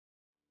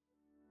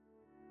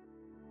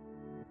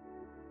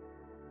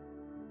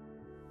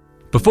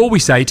Before we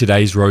say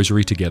today's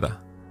rosary together,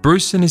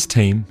 Bruce and his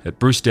team at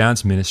Bruce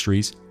Downs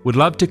Ministries would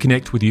love to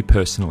connect with you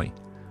personally.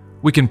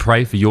 We can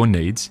pray for your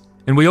needs,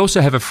 and we also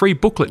have a free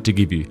booklet to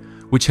give you,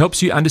 which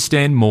helps you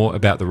understand more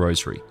about the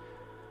rosary.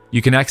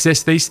 You can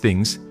access these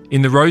things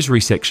in the rosary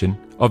section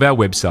of our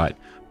website,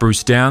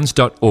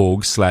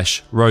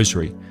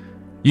 brucedowns.org/rosary.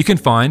 You can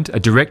find a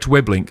direct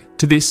web link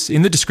to this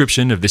in the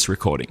description of this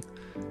recording.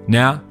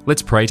 Now,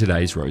 let's pray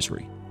today's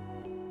rosary.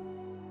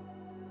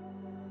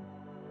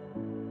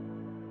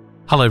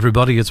 Hello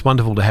everybody, it's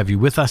wonderful to have you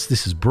with us.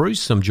 This is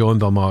Bruce. I'm joined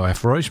by my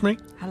wife Rosemary.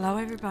 Hello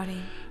everybody.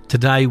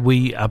 Today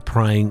we are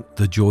praying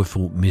the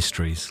joyful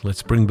mysteries.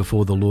 Let's bring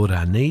before the Lord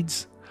our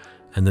needs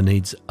and the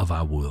needs of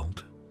our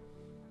world.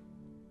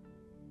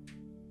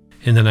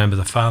 In the name of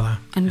the Father,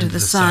 and of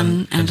the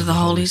Son, and of the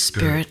Holy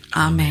Spirit.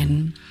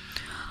 Amen.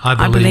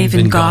 I believe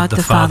in God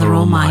the Father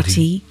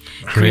Almighty,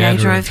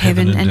 creator of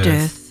heaven and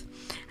earth,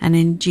 and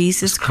in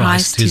Jesus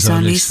Christ, his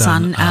only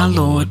Son, our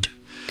Lord,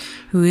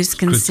 who is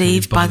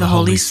conceived by the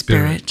Holy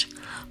Spirit,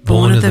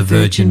 born of the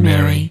Virgin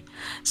Mary,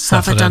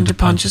 suffered under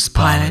Pontius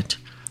Pilate,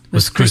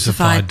 was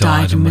crucified,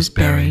 died, and was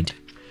buried.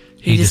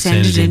 He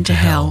descended into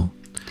hell.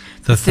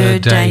 The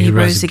third day he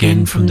rose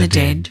again from the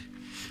dead.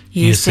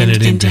 He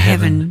ascended into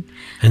heaven,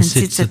 and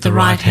sits at the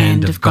right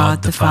hand of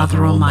God the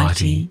Father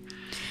Almighty.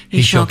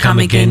 He shall come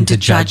again to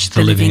judge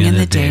the living and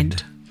the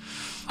dead.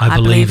 I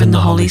believe in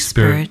the Holy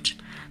Spirit,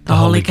 the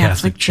Holy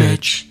Catholic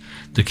Church,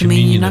 the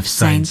communion of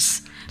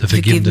saints, the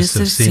forgiveness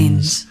of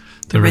sins,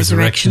 the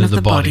resurrection of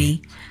the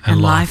body,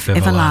 and life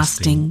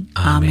everlasting.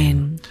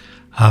 Amen.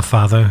 Our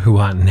Father, who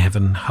art in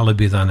heaven, hallowed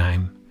be thy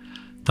name.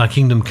 Thy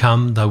kingdom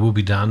come, thy will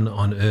be done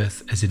on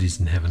earth as it is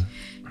in heaven.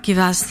 Give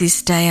us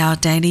this day our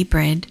daily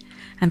bread,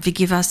 and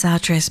forgive us our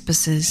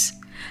trespasses,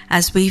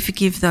 as we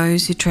forgive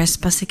those who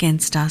trespass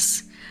against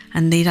us.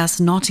 And lead us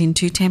not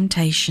into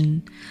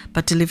temptation,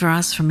 but deliver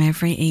us from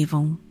every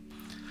evil.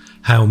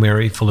 Hail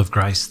Mary, full of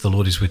grace, the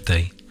Lord is with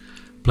thee.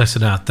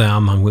 Blessed art thou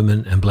among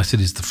women, and blessed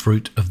is the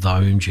fruit of thy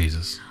womb,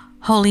 Jesus.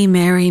 Holy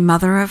Mary,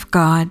 Mother of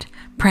God,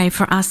 pray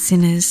for us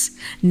sinners,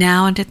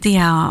 now and at the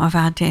hour of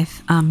our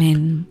death.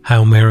 Amen.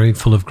 Hail Mary,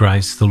 full of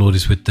grace, the Lord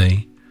is with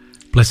thee.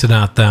 Blessed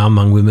art thou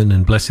among women,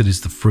 and blessed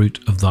is the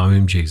fruit of thy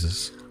womb,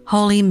 Jesus.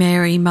 Holy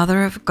Mary,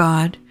 Mother of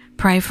God,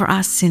 pray for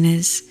us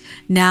sinners,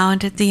 now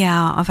and at the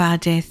hour of our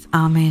death.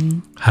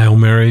 Amen. Hail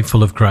Mary,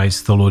 full of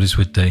grace, the Lord is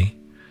with thee.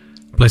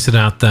 Blessed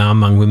art thou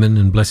among women,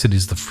 and blessed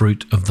is the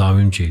fruit of thy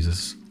womb,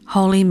 Jesus.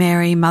 Holy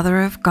Mary,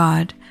 Mother of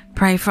God,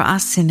 pray for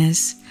us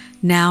sinners,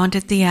 now and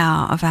at the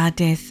hour of our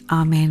death.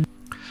 Amen.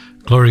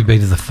 Glory be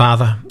to the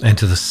Father, and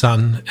to the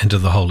Son, and to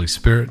the Holy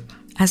Spirit.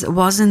 As it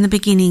was in the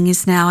beginning,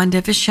 is now, and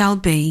ever shall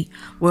be,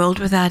 world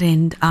without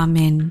end.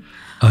 Amen.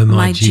 O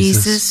my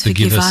Jesus,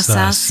 forgive us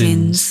our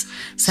sins,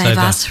 save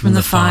us from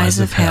the fires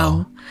of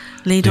hell,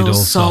 lead all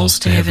souls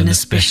to heaven,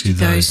 especially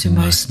those who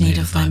most need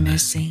of thy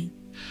mercy.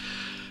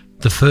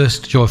 The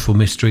first joyful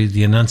mystery,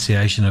 the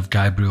Annunciation of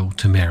Gabriel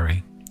to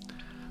Mary.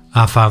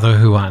 Our Father,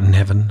 who art in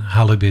heaven,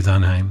 hallowed be thy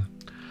name.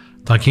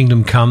 Thy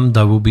kingdom come,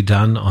 thy will be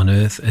done on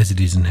earth as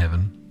it is in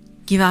heaven.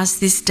 Give us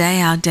this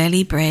day our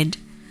daily bread,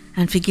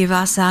 and forgive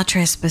us our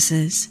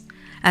trespasses,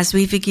 as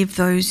we forgive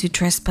those who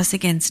trespass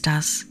against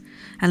us.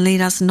 And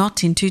lead us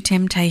not into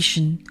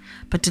temptation,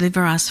 but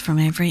deliver us from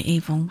every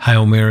evil.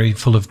 Hail Mary,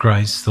 full of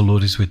grace, the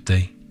Lord is with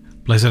thee.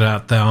 Blessed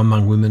art thou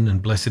among women,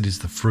 and blessed is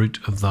the fruit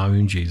of thy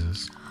womb,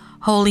 Jesus.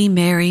 Holy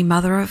Mary,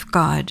 Mother of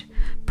God,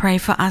 pray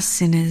for us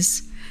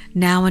sinners,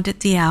 now and at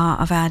the hour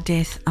of our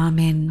death.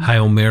 Amen.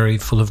 Hail Mary,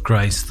 full of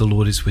grace, the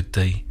Lord is with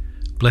thee.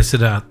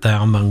 Blessed art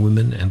thou among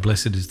women, and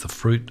blessed is the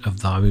fruit of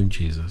thy womb,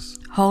 Jesus.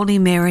 Holy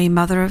Mary,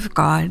 Mother of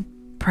God,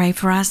 pray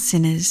for us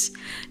sinners,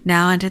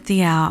 now and at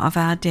the hour of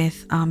our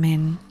death.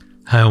 Amen.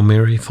 Hail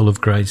Mary, full of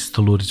grace,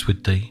 the Lord is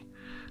with thee.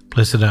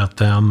 Blessed art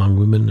thou among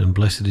women, and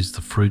blessed is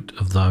the fruit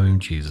of thy womb,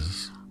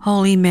 Jesus.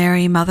 Holy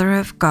Mary, Mother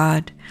of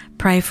God,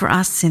 pray for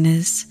us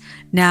sinners,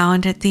 now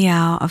and at the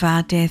hour of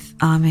our death.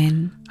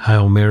 Amen.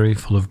 Hail Mary,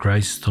 full of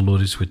grace, the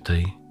Lord is with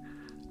thee.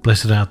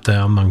 Blessed art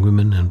thou among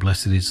women, and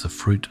blessed is the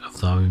fruit of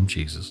thy womb,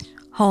 Jesus.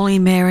 Holy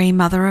Mary,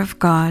 Mother of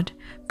God,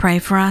 pray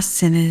for us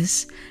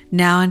sinners,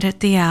 now and at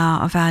the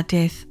hour of our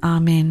death.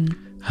 Amen.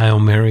 Hail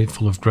Mary,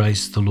 full of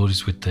grace, the Lord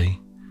is with thee.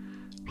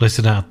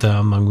 Blessed art thou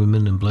among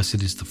women, and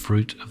blessed is the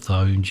fruit of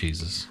thy womb,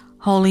 Jesus.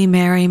 Holy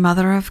Mary,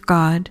 Mother of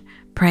God,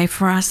 pray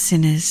for us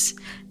sinners,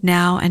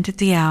 now and at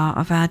the hour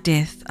of our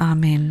death.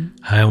 Amen.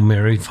 Hail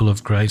Mary, full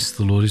of grace,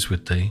 the Lord is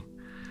with thee.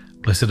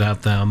 Blessed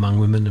art thou among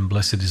women, and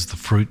blessed is the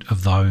fruit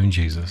of thy womb,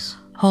 Jesus.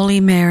 Holy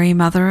Mary,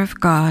 Mother of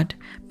God,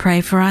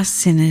 pray for us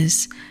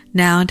sinners,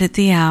 now and at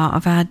the hour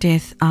of our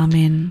death.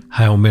 Amen.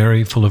 Hail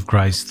Mary, full of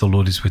grace, the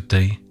Lord is with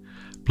thee.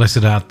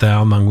 Blessed art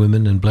thou among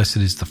women, and blessed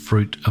is the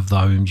fruit of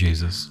thy womb,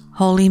 Jesus.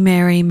 Holy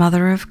Mary,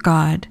 Mother of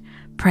God,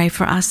 pray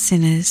for us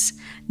sinners,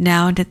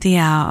 now and at the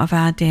hour of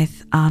our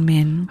death.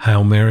 Amen.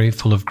 Hail Mary,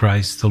 full of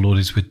grace, the Lord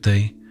is with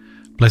thee.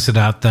 Blessed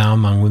art thou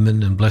among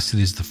women, and blessed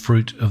is the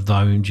fruit of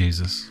thy womb,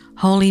 Jesus.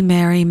 Holy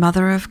Mary,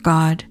 Mother of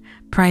God,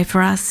 pray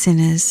for us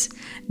sinners,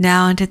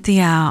 now and at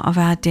the hour of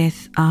our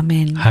death.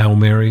 Amen. Hail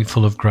Mary,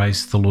 full of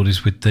grace, the Lord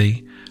is with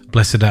thee.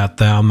 Blessed art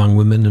thou among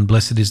women, and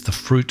blessed is the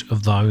fruit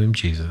of thy womb,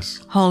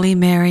 Jesus. Holy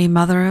Mary,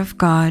 Mother of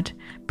God,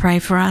 pray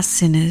for us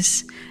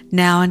sinners,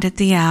 now and at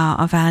the hour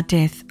of our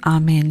death.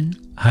 Amen.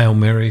 Hail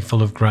Mary,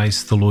 full of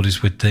grace, the Lord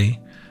is with thee.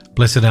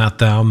 Blessed art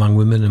thou among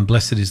women, and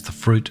blessed is the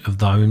fruit of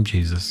thy womb,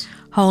 Jesus.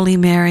 Holy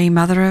Mary,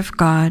 Mother of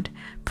God,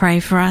 pray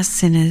for us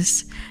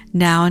sinners,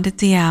 now and at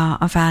the hour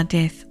of our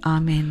death.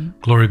 Amen.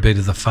 Glory be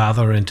to the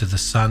Father, and to the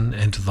Son,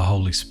 and to the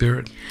Holy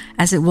Spirit.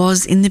 As it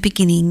was in the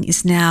beginning,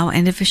 is now,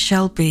 and ever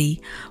shall be,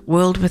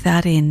 world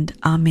without end.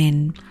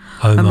 Amen.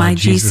 O my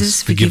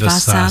Jesus, forgive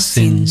us our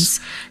sins,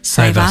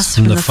 save us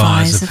from the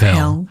fires of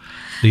hell.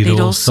 Lead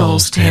all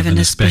souls to heaven,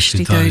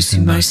 especially those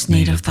in most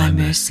need of thy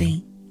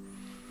mercy.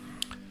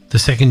 The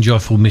second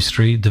joyful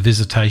mystery, the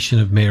visitation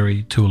of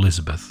Mary to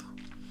Elizabeth.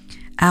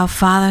 Our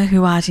Father,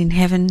 who art in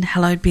heaven,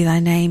 hallowed be thy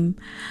name.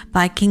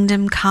 Thy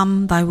kingdom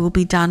come, thy will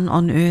be done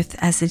on earth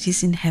as it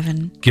is in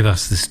heaven. Give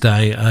us this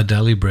day our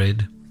daily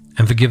bread,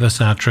 and forgive us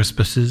our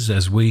trespasses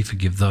as we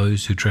forgive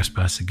those who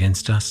trespass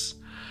against us.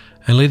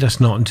 And lead us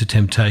not into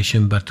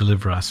temptation, but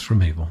deliver us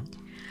from evil.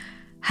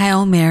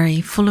 Hail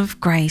Mary, full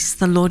of grace,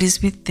 the Lord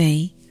is with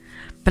thee.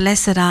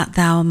 Blessed art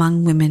thou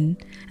among women,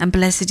 and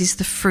blessed is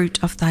the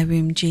fruit of thy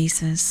womb,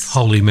 Jesus.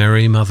 Holy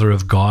Mary, Mother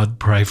of God,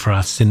 pray for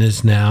us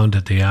sinners now and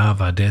at the hour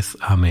of our death.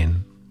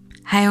 Amen.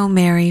 Hail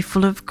Mary,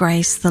 full of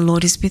grace, the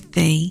Lord is with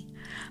thee.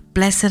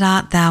 Blessed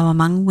art thou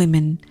among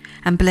women,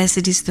 and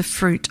blessed is the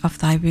fruit of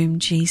thy womb,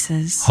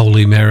 Jesus.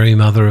 Holy Mary,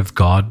 Mother of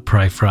God,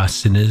 pray for us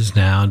sinners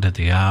now and at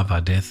the hour of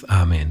our death.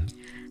 Amen.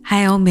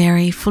 Hail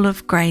Mary, full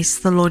of grace,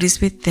 the Lord is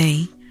with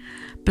thee.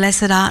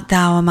 Blessed art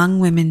thou among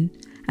women,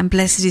 and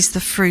blessed is the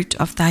fruit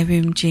of thy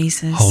womb,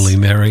 Jesus. Holy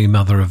Mary,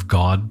 Mother of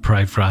God,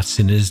 pray for us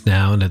sinners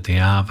now and at the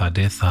hour of our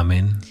death.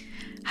 Amen.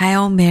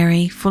 Hail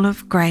Mary, full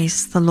of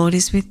grace, the Lord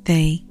is with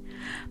thee.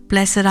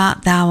 Blessed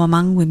art thou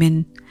among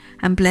women,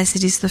 and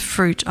blessed is the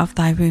fruit of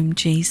thy womb,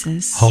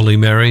 Jesus. Holy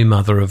Mary,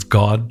 Mother of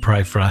God,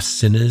 pray for us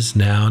sinners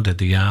now and at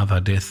the hour of our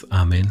death.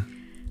 Amen.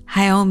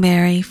 Hail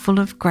Mary, full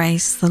of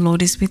grace, the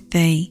Lord is with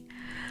thee.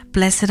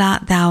 Blessed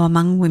art thou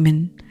among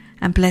women,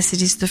 and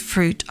blessed is the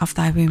fruit of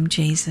thy womb,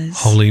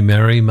 Jesus. Holy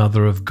Mary,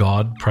 Mother of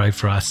God, pray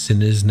for us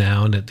sinners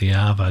now and at the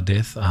hour of our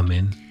death.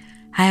 Amen.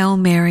 Hail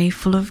Mary,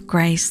 full of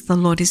grace, the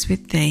Lord is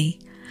with thee.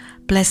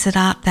 Blessed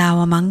art thou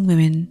among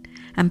women,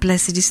 and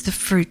blessed is the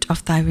fruit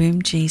of thy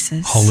womb,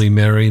 Jesus. Holy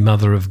Mary,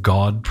 Mother of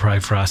God, pray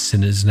for us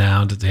sinners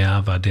now and at the hour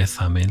of our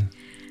death. Amen.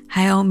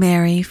 Hail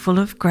Mary, full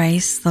of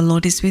grace, the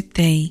Lord is with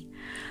thee.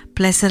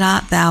 Blessed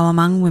art thou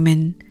among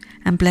women,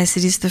 and blessed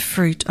is the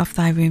fruit of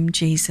thy womb,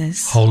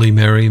 Jesus. Holy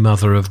Mary,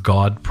 Mother of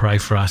God, pray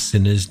for us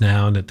sinners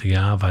now and at the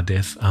hour of our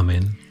death.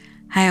 Amen.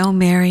 Hail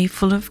Mary,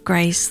 full of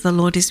grace, the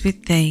Lord is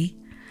with thee.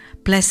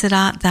 Blessed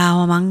art thou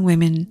among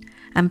women,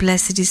 and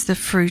blessed is the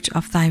fruit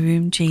of thy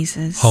womb,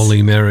 Jesus.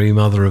 Holy Mary,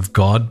 Mother of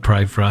God,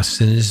 pray for us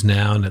sinners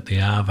now and at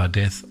the hour of our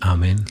death.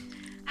 Amen.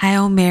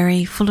 Hail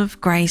Mary, full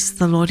of grace,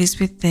 the Lord is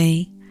with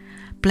thee.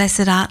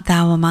 Blessed art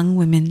thou among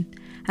women,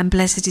 and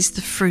blessed is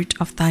the fruit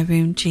of thy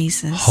womb,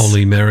 Jesus.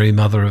 Holy Mary,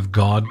 Mother of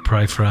God,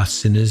 pray for us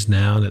sinners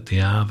now and at the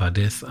hour of our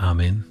death.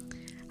 Amen.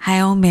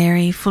 Hail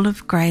Mary, full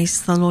of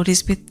grace, the Lord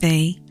is with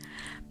thee.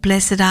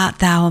 Blessed art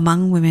thou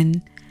among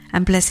women,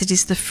 and blessed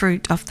is the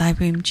fruit of thy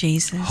womb,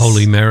 Jesus.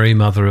 Holy Mary,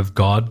 Mother of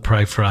God,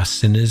 pray for us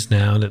sinners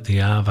now and at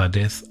the hour of our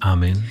death.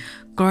 Amen.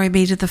 Glory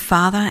be to the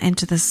Father, and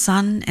to the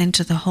Son, and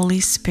to the Holy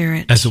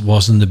Spirit. As it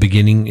was in the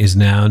beginning, is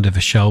now, and ever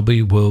shall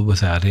be, world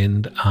without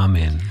end.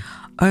 Amen.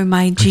 O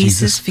my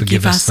Jesus,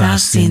 forgive us our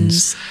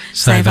sins,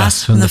 save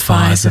us from the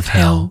fires of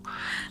hell.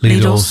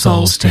 Lead all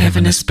souls to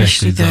heaven,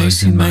 especially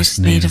those in most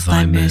need of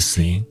thy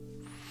mercy.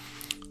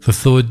 The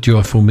third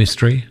joyful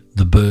mystery,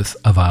 the birth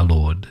of our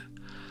Lord.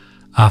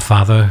 Our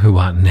Father, who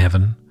art in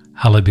heaven,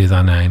 hallowed be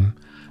thy name.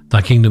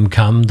 Thy kingdom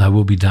come, thy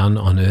will be done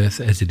on earth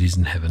as it is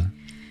in heaven.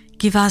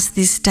 Give us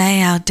this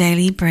day our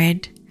daily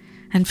bread,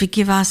 and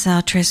forgive us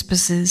our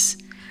trespasses,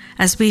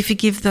 as we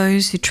forgive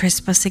those who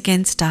trespass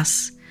against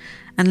us.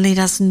 And lead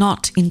us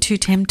not into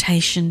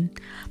temptation,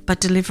 but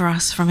deliver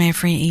us from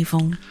every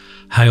evil.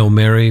 Hail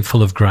Mary,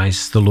 full of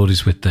grace, the Lord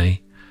is with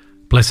thee.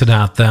 Blessed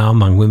art thou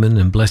among women,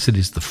 and blessed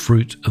is the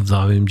fruit of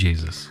thy womb,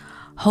 Jesus.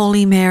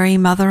 Holy Mary,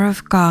 Mother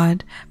of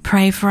God,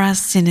 pray for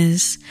us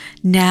sinners,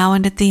 now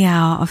and at the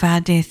hour of our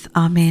death.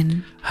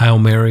 Amen. Hail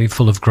Mary,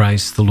 full of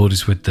grace, the Lord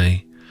is with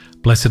thee.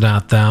 Blessed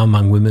art thou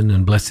among women,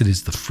 and blessed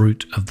is the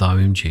fruit of thy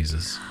womb,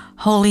 Jesus.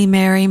 Holy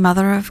Mary,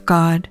 Mother of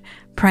God,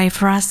 pray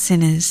for us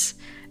sinners,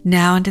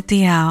 now and at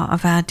the hour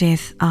of our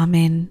death.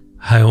 Amen.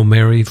 Hail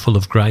Mary, full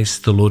of grace,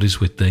 the Lord is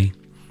with thee.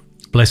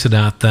 Blessed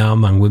art thou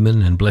among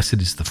women, and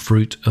blessed is the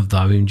fruit of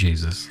thy womb,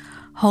 Jesus.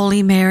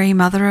 Holy Mary,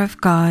 Mother of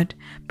God,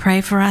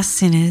 pray for us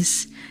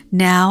sinners,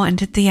 now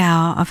and at the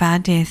hour of our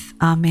death.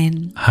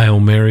 Amen. Hail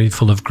Mary,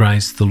 full of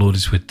grace, the Lord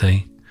is with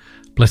thee.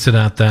 Blessed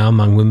art thou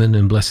among women,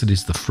 and blessed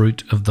is the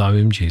fruit of thy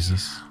womb,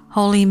 Jesus.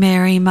 Holy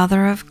Mary,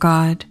 Mother of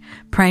God,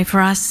 pray for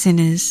us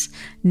sinners,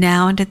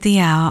 now and at the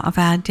hour of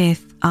our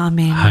death.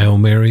 Amen. Hail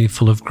Mary,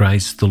 full of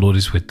grace, the Lord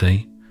is with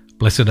thee.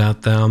 Blessed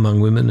art thou among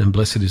women, and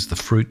blessed is the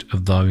fruit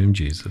of thy womb,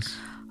 Jesus.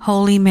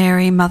 Holy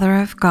Mary,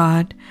 Mother of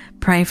God,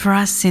 pray for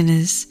us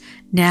sinners,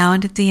 now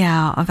and at the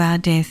hour of our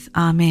death.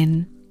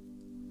 Amen.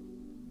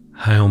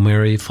 Hail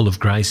Mary, full of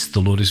grace,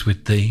 the Lord is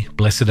with thee.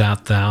 Blessed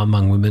art thou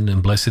among women,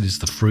 and blessed is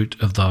the fruit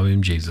of thy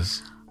womb,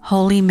 Jesus.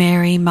 Holy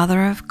Mary,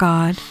 Mother of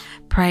God,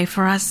 pray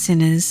for us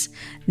sinners,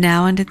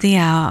 now and at the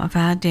hour of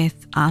our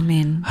death.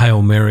 Amen.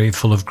 Hail Mary,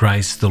 full of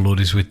grace, the Lord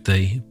is with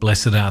thee.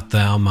 Blessed art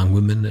thou among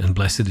women, and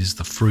blessed is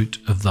the fruit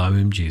of thy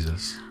womb,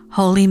 Jesus.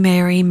 Holy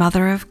Mary,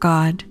 Mother of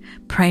God,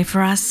 pray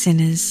for us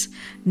sinners,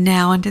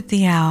 now and at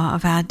the hour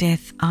of our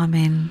death.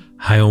 Amen.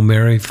 Hail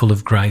Mary, full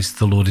of grace,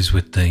 the Lord is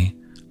with thee.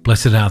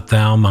 Blessed art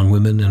thou among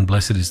women, and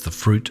blessed is the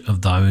fruit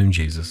of thy womb,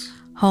 Jesus.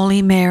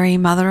 Holy Mary,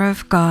 Mother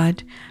of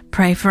God,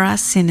 pray for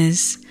us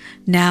sinners,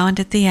 now and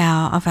at the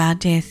hour of our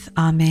death.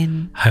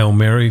 Amen. Hail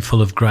Mary,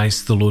 full of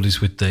grace, the Lord is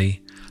with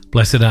thee.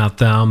 Blessed art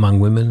thou among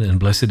women, and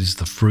blessed is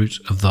the fruit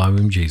of thy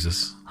womb,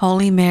 Jesus.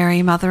 Holy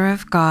Mary, Mother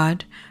of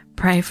God,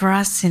 pray for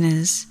us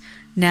sinners,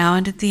 now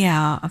and at the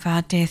hour of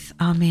our death.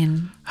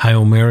 Amen.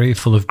 Hail Mary,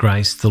 full of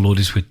grace, the Lord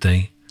is with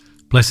thee.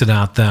 Blessed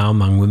art thou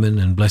among women,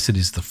 and blessed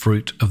is the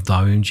fruit of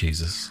thy womb,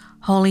 Jesus.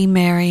 Holy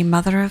Mary,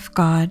 Mother of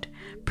God,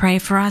 pray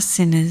for us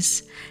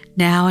sinners,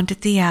 now and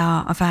at the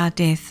hour of our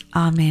death.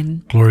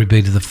 Amen. Glory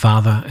be to the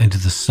Father, and to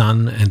the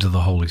Son, and to the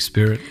Holy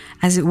Spirit.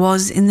 As it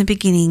was in the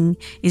beginning,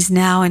 is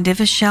now, and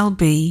ever shall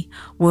be,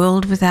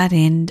 world without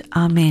end.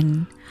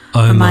 Amen.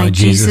 O my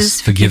Jesus,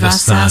 forgive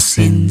us our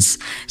sins,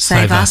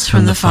 save us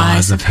from the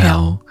fires of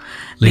hell.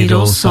 Lead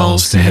all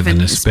souls to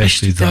heaven,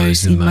 especially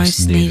those in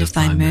most need of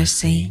thy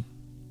mercy.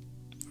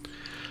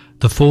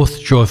 The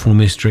fourth joyful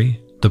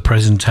mystery, the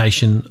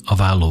presentation of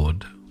our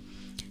Lord.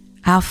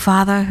 Our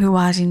Father, who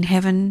art in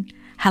heaven,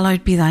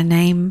 hallowed be thy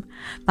name.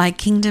 Thy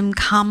kingdom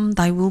come,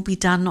 thy will be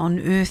done on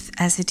earth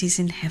as it is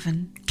in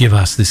heaven. Give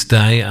us this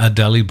day our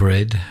daily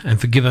bread, and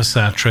forgive us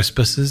our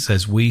trespasses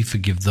as we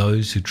forgive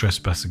those who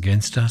trespass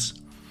against us.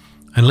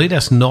 And lead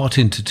us not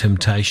into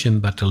temptation,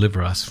 but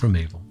deliver us from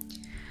evil.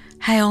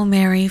 Hail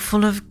Mary,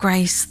 full of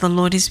grace, the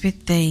Lord is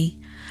with thee.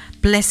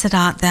 Blessed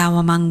art thou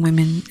among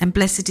women, and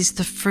blessed is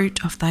the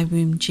fruit of thy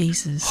womb,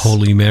 Jesus.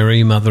 Holy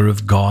Mary, Mother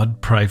of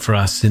God, pray for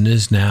us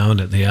sinners now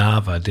and at the hour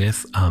of our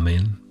death.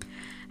 Amen.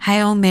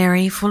 Hail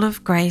Mary, full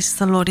of grace,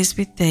 the Lord is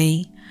with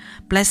thee.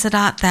 Blessed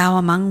art thou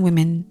among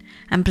women,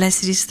 and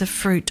blessed is the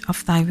fruit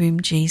of thy womb,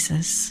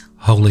 Jesus.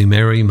 Holy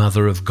Mary,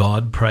 Mother of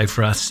God, pray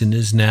for us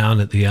sinners now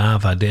and at the hour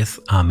of our death.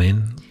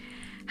 Amen.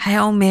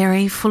 Hail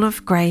Mary, full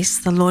of grace,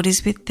 the Lord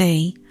is with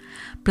thee.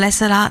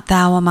 Blessed art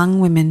thou among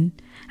women,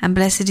 and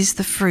blessed is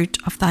the fruit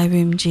of thy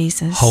womb,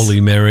 Jesus.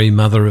 Holy Mary,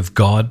 Mother of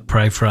God,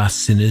 pray for us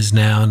sinners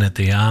now and at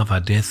the hour of our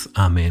death.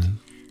 Amen.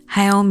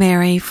 Hail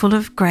Mary, full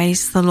of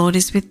grace, the Lord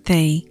is with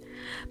thee.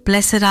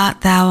 Blessed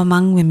art thou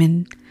among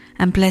women,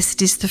 and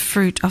blessed is the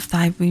fruit of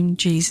thy womb,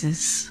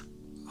 Jesus.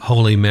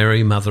 Holy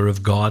Mary, Mother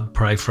of God,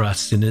 pray for us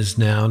sinners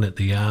now and at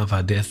the hour of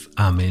our death.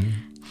 Amen.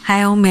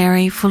 Hail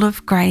Mary, full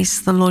of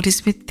grace, the Lord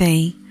is with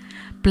thee.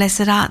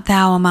 Blessed art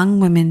thou among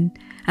women,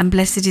 and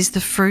blessed is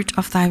the fruit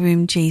of thy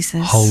womb,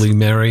 Jesus. Holy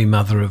Mary,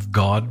 Mother of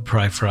God,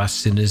 pray for us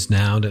sinners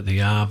now and at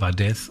the hour of our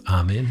death.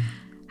 Amen.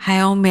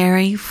 Hail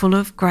Mary, full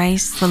of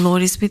grace, the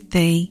Lord is with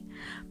thee.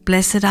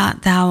 Blessed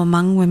art thou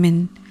among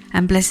women,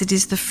 and blessed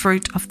is the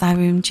fruit of thy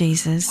womb,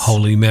 Jesus.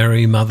 Holy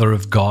Mary, Mother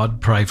of God,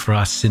 pray for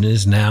us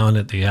sinners now and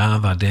at the hour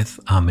of our death.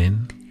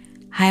 Amen.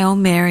 Hail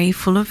Mary,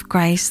 full of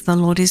grace, the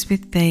Lord is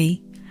with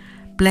thee.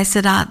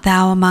 Blessed art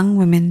thou among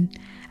women,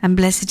 and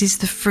blessed is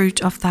the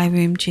fruit of thy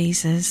womb,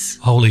 Jesus.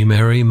 Holy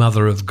Mary,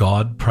 Mother of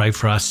God, pray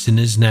for us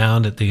sinners now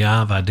and at the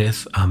hour of our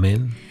death.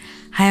 Amen.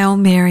 Hail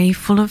Mary,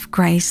 full of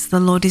grace, the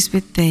Lord is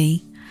with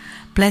thee.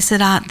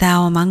 Blessed art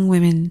thou among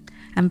women,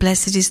 and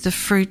blessed is the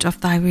fruit of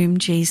thy womb,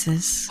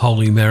 Jesus.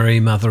 Holy Mary,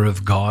 Mother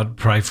of God,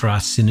 pray for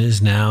us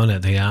sinners now and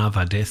at the hour of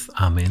our death.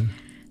 Amen.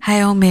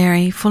 Hail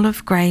Mary, full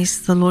of grace,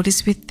 the Lord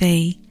is with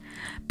thee.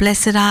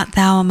 Blessed art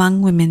thou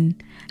among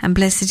women, and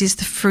blessed is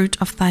the fruit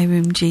of thy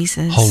womb,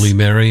 Jesus. Holy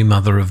Mary,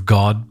 Mother of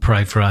God,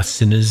 pray for us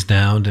sinners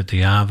now and at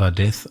the hour of our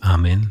death.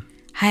 Amen.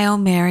 Hail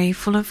Mary,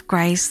 full of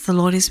grace, the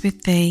Lord is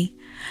with thee.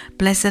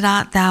 Blessed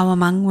art thou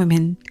among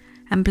women,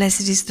 and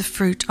blessed is the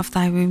fruit of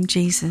thy womb,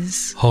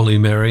 Jesus. Holy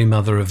Mary,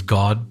 Mother of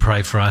God,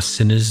 pray for us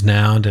sinners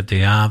now and at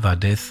the hour of our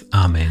death.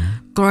 Amen.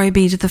 Glory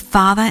be to the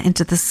Father, and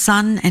to the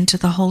Son, and to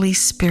the Holy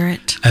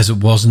Spirit. As it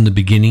was in the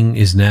beginning,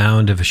 is now,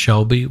 and ever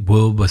shall be,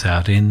 world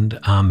without end.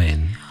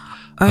 Amen.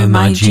 O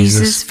my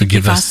Jesus,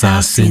 forgive us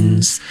our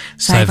sins,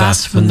 save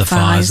us from the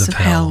fires of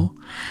hell.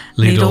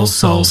 Lead all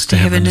souls to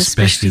heaven,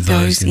 especially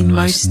those in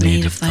most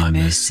need of thy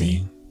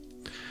mercy.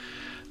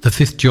 The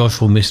fifth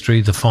joyful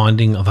mystery, the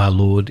finding of our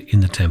Lord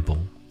in the temple.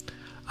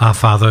 Our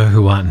Father,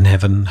 who art in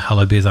heaven,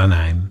 hallowed be thy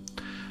name.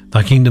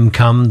 Thy kingdom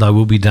come, thy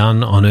will be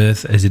done on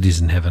earth as it is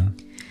in heaven.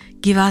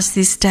 Give us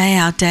this day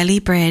our daily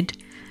bread,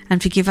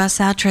 and forgive us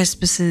our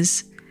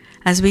trespasses,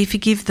 as we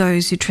forgive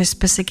those who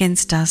trespass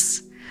against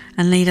us.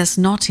 and lead us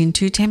not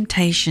into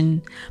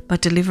temptation,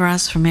 but deliver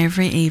us from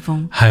every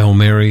evil. Hail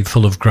Mary,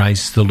 full of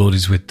grace, the Lord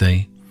is with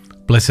thee.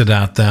 Blessed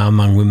art thou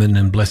among women,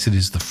 and blessed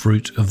is the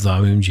fruit of thy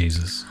womb,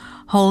 Jesus.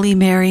 Holy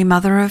Mary,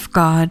 Mother of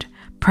God,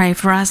 pray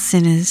for us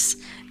sinners,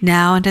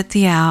 now and at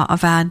the hour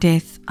of our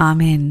death.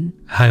 Amen.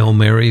 Hail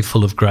Mary,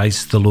 full of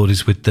grace, the Lord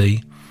is with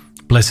thee.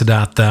 Blessed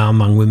art thou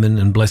among women,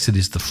 and blessed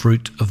is the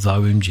fruit of thy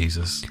womb,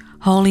 Jesus.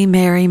 Holy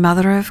Mary,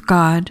 Mother of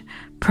God,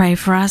 pray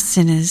for us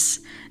sinners,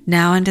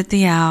 now and at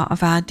the hour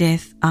of our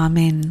death.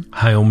 Amen.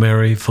 Hail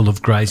Mary, full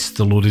of grace,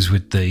 the Lord is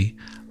with thee.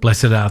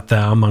 Blessed art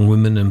thou among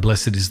women, and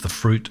blessed is the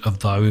fruit of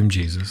thy womb,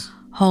 Jesus.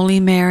 Holy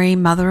Mary,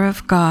 Mother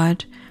of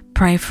God,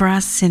 pray for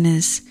us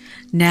sinners,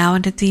 now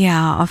and at the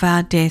hour of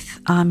our death.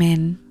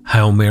 Amen.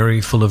 Hail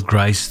Mary, full of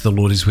grace, the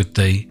Lord is with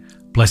thee.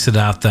 Blessed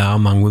art thou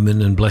among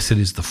women, and blessed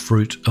is the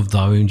fruit of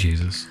thy womb,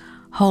 Jesus.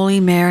 Holy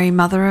Mary,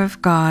 Mother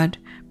of God,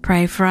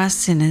 pray for us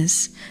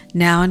sinners,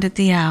 now and at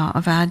the hour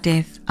of our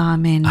death.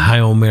 Amen.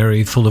 Hail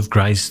Mary, full of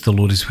grace, the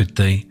Lord is with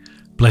thee.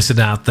 Blessed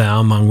art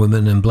thou among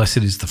women, and blessed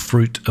is the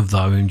fruit of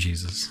thy womb,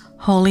 Jesus.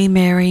 Holy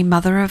Mary,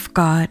 Mother of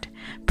God,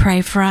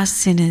 pray for us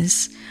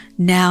sinners,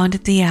 now and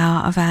at the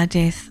hour of our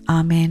death.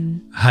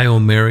 Amen. Hail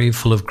Mary,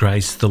 full of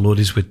grace, the Lord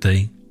is with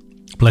thee.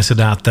 Blessed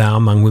art thou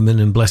among women,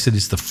 and blessed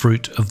is the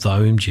fruit of thy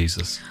womb,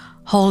 Jesus.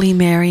 Holy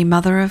Mary,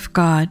 Mother of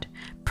God,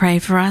 pray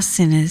for us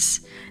sinners,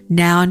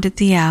 now and at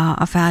the hour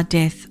of our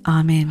death.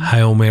 Amen.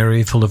 Hail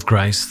Mary, full of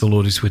grace, the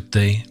Lord is with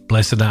thee.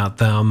 Blessed art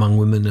thou among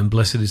women, and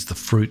blessed is the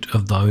fruit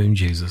of thy womb,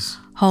 Jesus.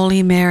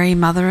 Holy Mary,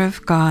 Mother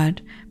of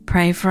God,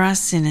 pray for us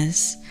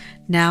sinners,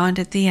 now and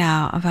at the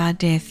hour of our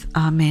death.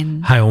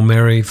 Amen. Hail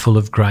Mary, full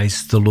of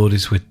grace, the Lord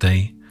is with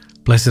thee.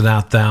 Blessed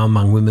art thou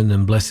among women,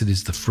 and blessed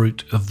is the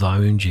fruit of thy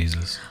womb,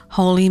 Jesus.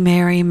 Holy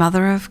Mary,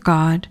 Mother of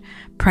God,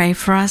 pray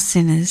for us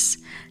sinners,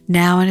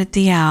 now and at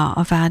the hour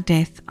of our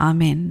death.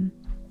 Amen.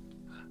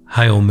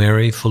 Hail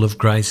Mary, full of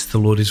grace, the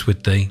Lord is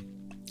with thee.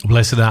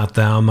 Blessed art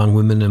thou among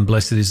women, and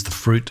blessed is the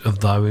fruit of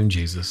thy womb,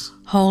 Jesus.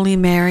 Holy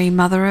Mary,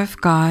 Mother of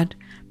God,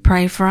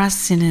 pray for us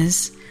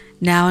sinners,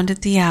 now and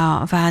at the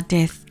hour of our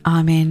death.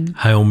 Amen.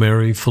 Hail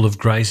Mary, full of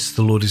grace,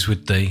 the Lord is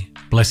with thee.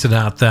 Blessed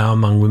art thou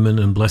among women,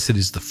 and blessed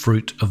is the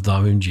fruit of thy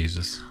womb,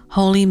 Jesus.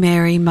 Holy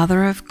Mary,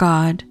 Mother of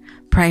God,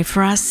 pray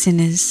for us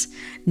sinners,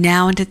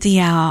 now and at the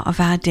hour of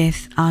our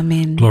death.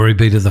 Amen. Glory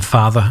be to the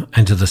Father,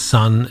 and to the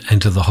Son,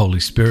 and to the Holy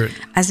Spirit.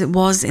 As it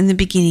was in the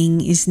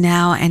beginning, is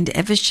now, and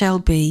ever shall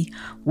be,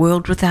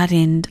 world without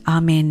end.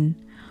 Amen.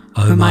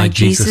 O my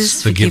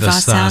Jesus, forgive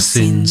us our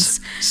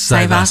sins,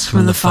 save us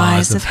from the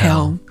fires of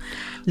hell.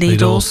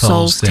 Lead all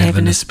souls to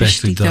heaven,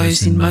 especially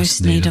those in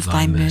most need of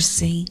thy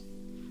mercy.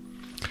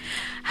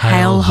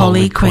 Hail,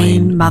 Holy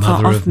Queen,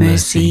 Mother of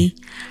Mercy,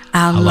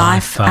 our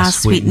life, our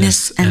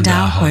sweetness, and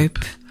our hope.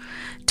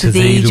 To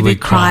thee do we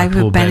cry,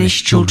 we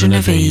banished children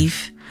of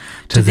Eve.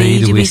 To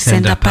thee do we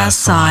send up our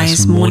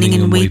sighs, mourning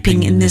and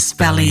weeping in this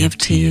valley of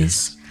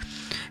tears.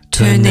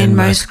 Turn then,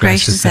 most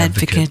gracious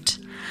Advocate,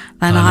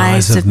 thine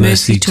eyes of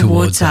mercy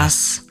towards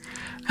us,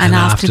 and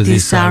after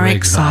this our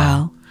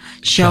exile,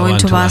 show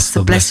unto us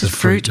the blessed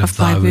fruit of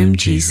thy womb,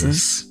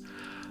 Jesus.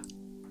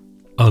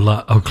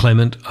 O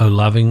clement, O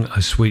loving, O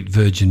sweet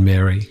Virgin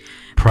Mary,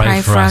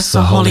 pray for us,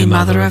 O Holy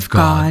Mother of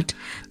God,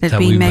 that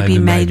we may be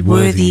made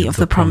worthy of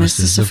the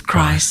promises of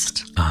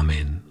Christ.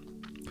 Amen.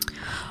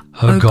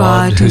 O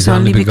God, whose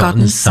only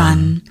begotten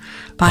Son,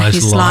 by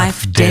his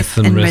life, death,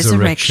 and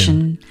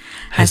resurrection,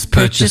 has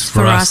purchased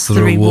for us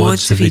the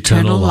rewards of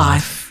eternal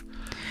life,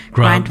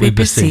 grant, we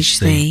beseech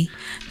thee,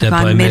 that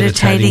by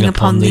meditating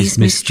upon these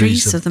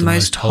mysteries of the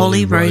most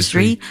holy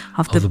rosary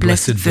of the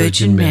Blessed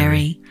Virgin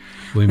Mary,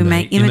 we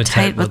may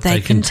imitate what they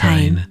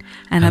contain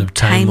and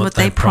obtain what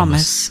they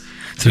promise,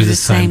 through the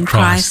same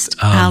Christ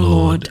our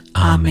Lord.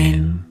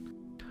 Amen.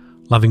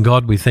 Loving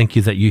God, we thank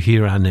you that you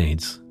hear our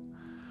needs.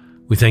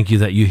 We thank you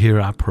that you hear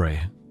our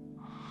prayer.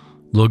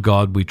 Lord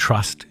God, we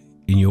trust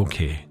in your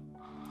care.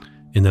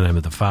 In the name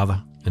of the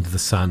Father, and of the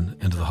Son,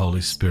 and of the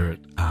Holy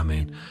Spirit.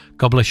 Amen.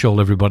 God bless you all,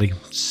 everybody.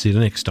 See you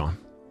next time.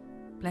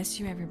 Bless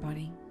you,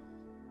 everybody.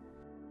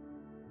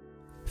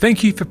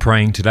 Thank you for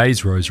praying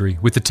today's rosary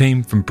with the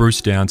team from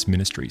Bruce Downs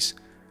Ministries.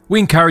 We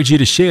encourage you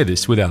to share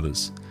this with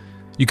others.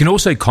 You can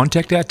also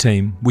contact our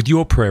team with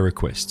your prayer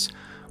requests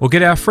or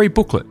get our free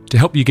booklet to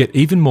help you get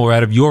even more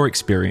out of your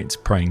experience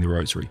praying the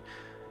rosary.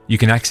 You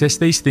can access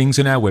these things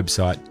on our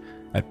website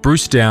at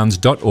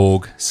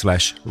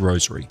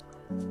brucedowns.org/rosary.